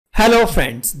Hello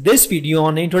friends, this video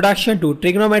on Introduction to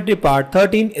Trigonometry Part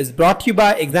 13 is brought to you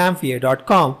by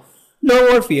examfear.com. No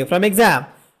more fear from exam.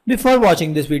 Before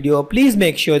watching this video, please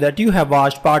make sure that you have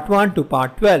watched Part 1 to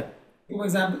Part 12. For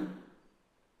example,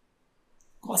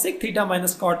 cosec theta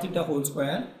minus cot theta whole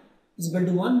square is equal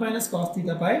to 1 minus cos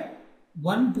theta by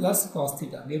 1 plus cos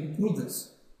theta. We have to prove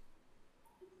this.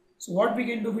 So what we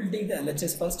can do, we'll take the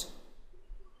LHS first.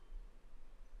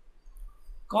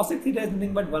 Cosec theta is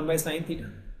nothing but 1 by sin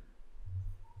theta.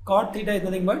 Cot theta is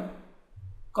nothing but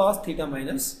cos theta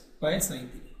minus by sin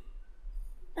theta.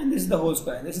 And this is the whole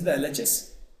square. This is the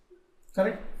LHS.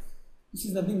 Correct? This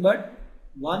is nothing but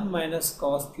 1 minus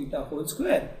cos theta whole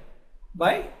square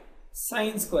by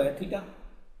sin square theta.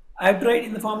 I have to write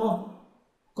in the form of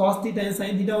cos theta and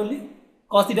sin theta only.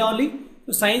 Cos theta only.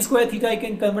 So sin square theta I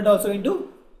can convert also into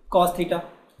cos theta.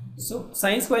 So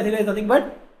sin square theta is nothing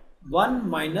but 1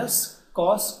 minus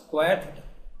cos square theta.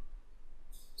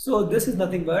 So this is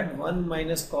nothing but 1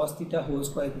 minus cos theta whole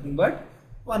square is nothing but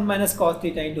 1 minus cos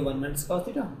theta into 1 minus cos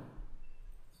theta.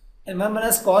 And 1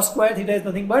 minus cos square theta is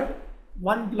nothing but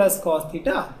 1 plus cos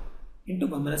theta into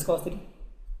 1 minus cos theta.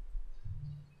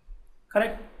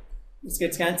 Correct? This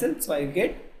gets cancelled. So I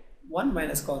get 1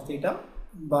 minus cos theta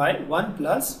by 1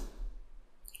 plus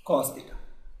cos theta.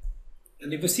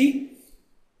 And if you see,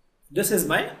 this is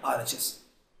my RHS.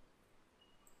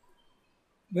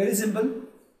 Very simple.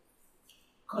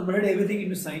 Converted everything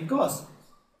into sine cos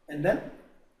and then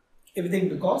everything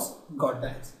into cos got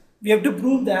times. We have to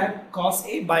prove that cos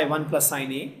A by 1 plus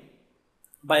sine A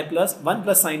by plus 1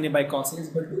 plus sine A by cos A is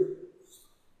equal to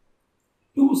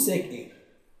 2 sec A.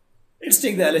 Let's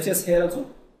take the LHS here also.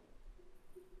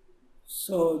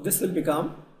 So this will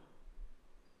become,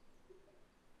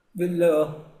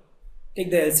 we'll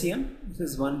take the LCM. This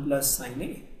is 1 plus sine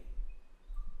A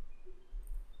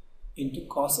into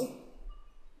cos A.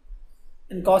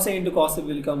 And cos A into cos A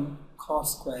will become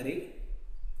cos square A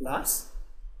plus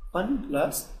 1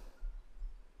 plus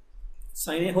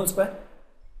sin A whole square.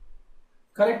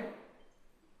 Correct?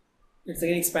 Let's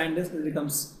again expand this. It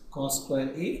becomes cos square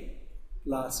A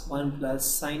plus 1 plus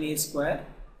sin A square.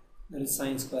 That is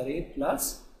sin square A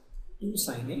plus 2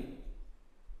 sin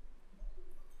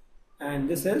A. And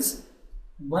this is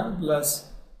 1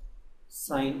 plus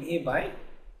sin A by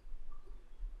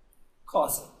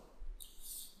cos A.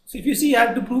 So if you see, I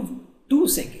have to prove 2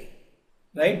 sec A,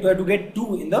 right? We have to get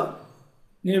 2 in the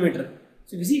numerator.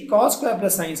 So if you see cos square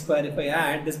plus sin square, if I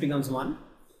add, this becomes 1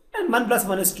 and 1 plus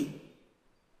 1 is 2.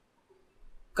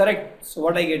 Correct? So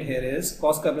what I get here is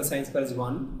cos square plus sin square is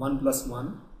 1, 1 plus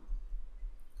 1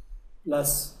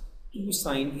 plus 2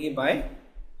 sin A by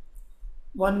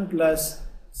 1 plus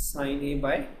sin A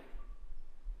by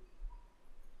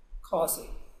cos A.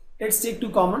 Let's take 2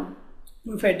 common.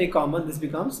 2 if I take common, this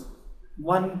becomes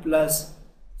 1 plus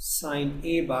sin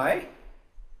A by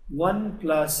 1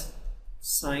 plus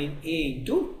sin A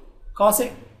into cos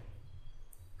A.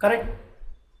 Correct?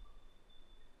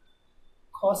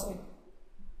 Cos A.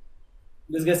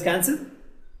 This gets cancelled.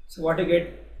 So what you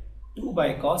get? 2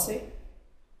 by cos A,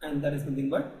 and that is nothing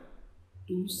but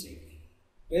 2 sec A.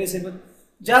 Very simple.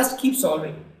 Just keep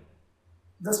solving.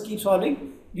 Just keep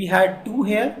solving. We had 2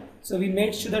 here, so we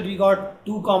made sure that we got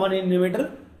 2 common in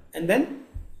numerator, and then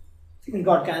it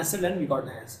got cancelled and we got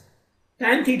the answer.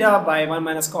 Tan theta by 1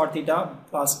 minus cot theta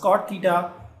plus cot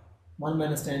theta 1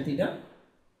 minus tan theta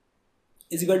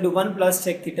is equal to 1 plus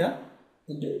sec theta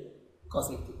into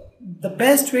cosec theta. The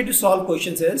best way to solve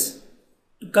questions is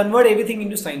to convert everything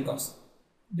into sine cos,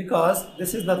 because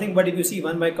this is nothing but, if you see,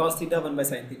 1 by cos theta, 1 by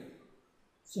sin theta.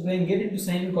 So when I get into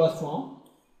sine cos form,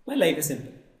 my life is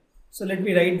simple. So let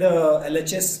me write the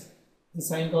LHS in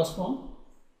sine cos form.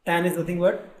 Tan is nothing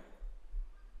but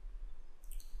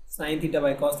sin theta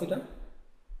by cos theta.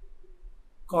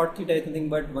 Cot theta is nothing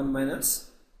but 1 minus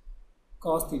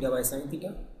cos theta by sin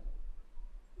theta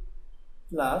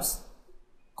plus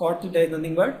cot theta is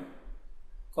nothing but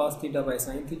cos theta by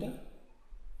sin theta.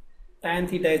 Tan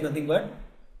theta is nothing but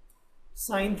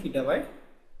sin theta by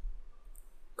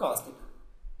cos theta.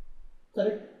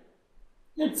 Correct?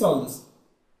 Let's solve this.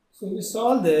 So if we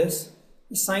solve this,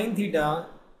 sin theta,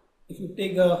 if you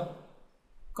take a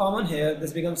common here,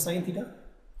 this becomes sin theta.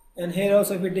 And here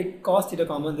also, if we take cos theta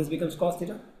common, this becomes cos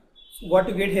theta. So what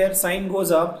you get here, sine goes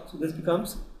up, so this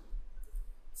becomes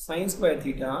sin square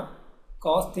theta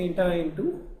cos theta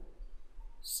into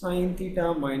sin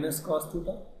theta minus cos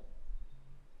theta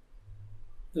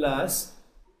plus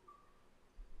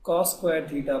cos square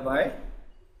theta by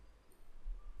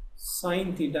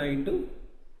sin theta into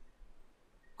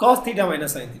cos theta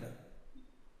minus sin theta.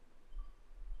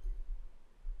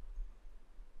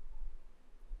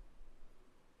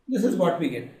 This is what we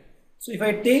get. So if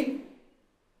I take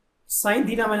sine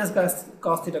theta minus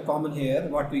cos theta common here,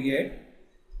 what we get?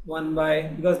 1 by,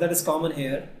 because that is common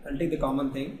here, I'll take the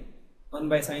common thing, 1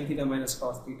 by sine theta minus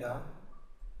cos theta.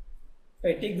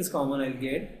 If I take this common, I'll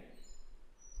get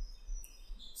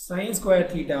sine square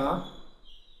theta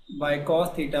by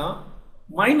cos theta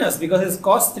minus, because it's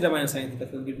cos theta minus sine theta,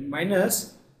 so we'll get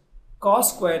minus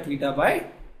cos square theta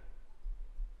by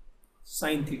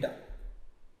sine theta.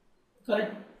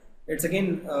 Correct? Let's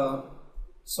again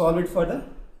solve it further.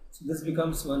 So this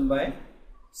becomes 1 by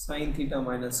sine theta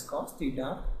minus cos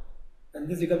theta, and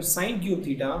this becomes sine cube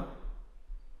theta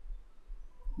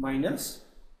minus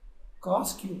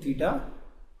cos cube theta,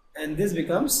 and this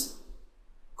becomes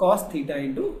cos theta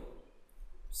into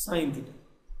sine theta.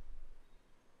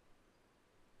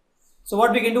 So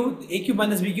what we can do, a cube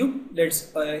minus b cube,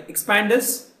 let's expand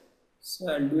this. So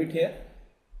I'll do it here.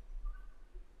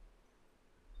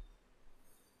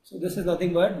 So this is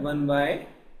nothing but 1 by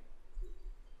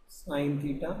sine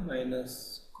theta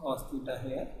minus cos theta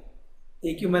here.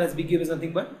 A cube minus b cube is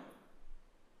nothing but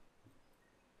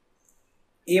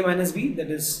a minus b,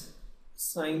 that is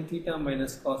sine theta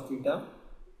minus cos theta,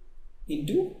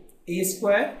 into a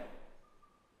square,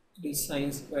 that is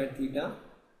sine square theta,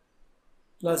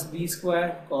 plus b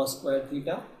square cos square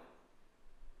theta,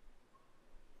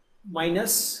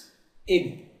 minus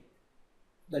ab,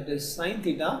 that is sine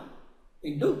theta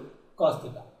into cos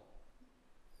theta.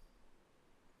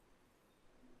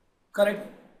 Correct?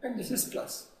 And this is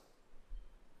plus.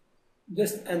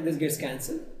 This and this gets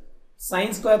cancelled.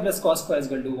 Sine square plus cos square is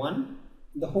equal to 1.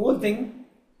 The whole thing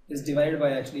is divided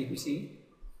by, actually, if you see,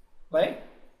 by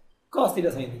cos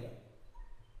theta sin theta.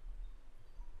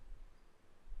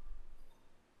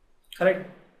 Correct?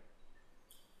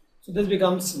 So this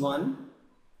becomes 1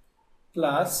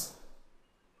 plus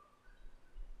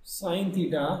sin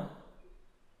theta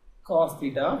cos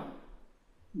theta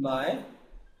by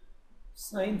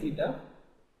sin theta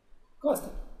cos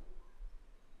theta.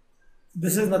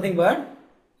 This is nothing but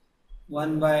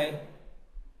 1 by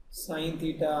sin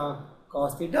theta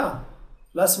cos theta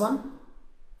plus 1,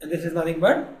 and this is nothing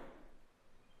but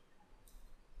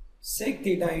sec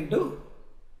theta into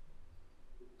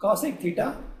cosec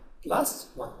theta plus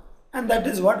 1, and that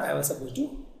is what I was supposed to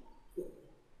do.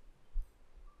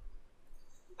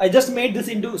 I just made this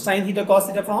into sin theta cos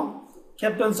theta form,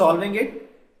 kept on solving it,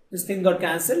 this thing got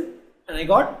cancelled, and I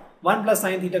got 1 plus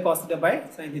sin theta cos theta by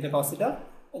sin theta cos theta,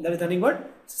 and that is nothing but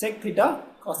sec theta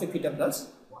cosec theta plus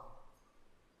 1.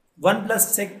 1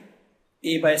 plus sec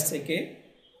a by sec a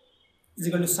is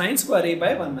equal to sin square a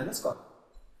by 1 minus cos.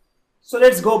 So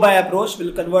let's go by approach.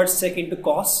 We'll convert sec into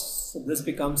cos. So this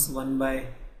becomes 1 by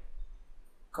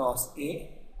cos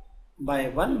a by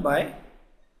 1 by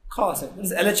cos a.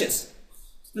 This is LHS.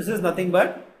 So this is nothing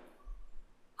but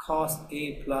cos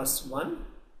a plus 1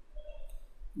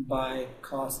 by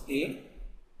cos a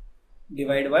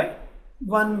divided by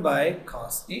 1 by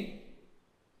cos a.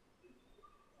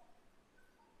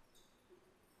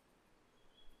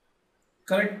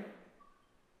 Correct?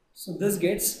 So this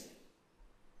gets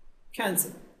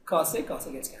cancelled. Cos a gets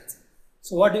cancelled.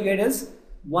 So what you get is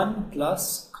 1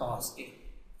 plus cos a.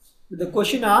 The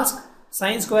question asks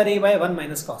sin square a by 1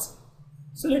 minus cos a.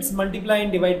 So let's multiply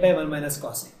and divide by 1 minus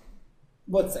cos a.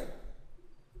 Both sides.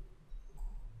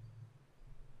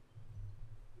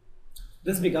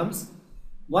 This becomes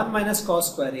 1 minus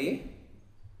cos square a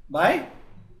by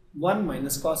 1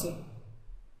 minus cos a.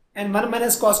 And 1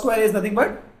 minus cos square a is nothing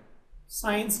but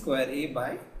sin square a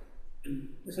by, and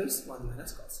this is 1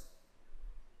 minus cos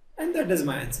a. And that is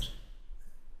my answer.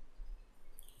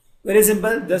 Very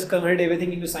simple, just converted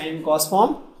everything into sin and cos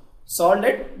form, solved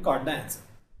it, got the answer.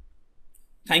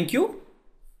 Thank you.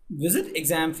 Visit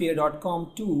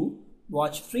examfear.com to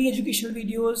watch free educational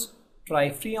videos, try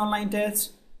free online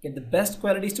tests, get the best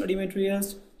quality study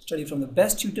materials, study from the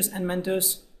best tutors and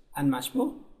mentors, and much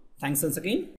more. Thanks once again.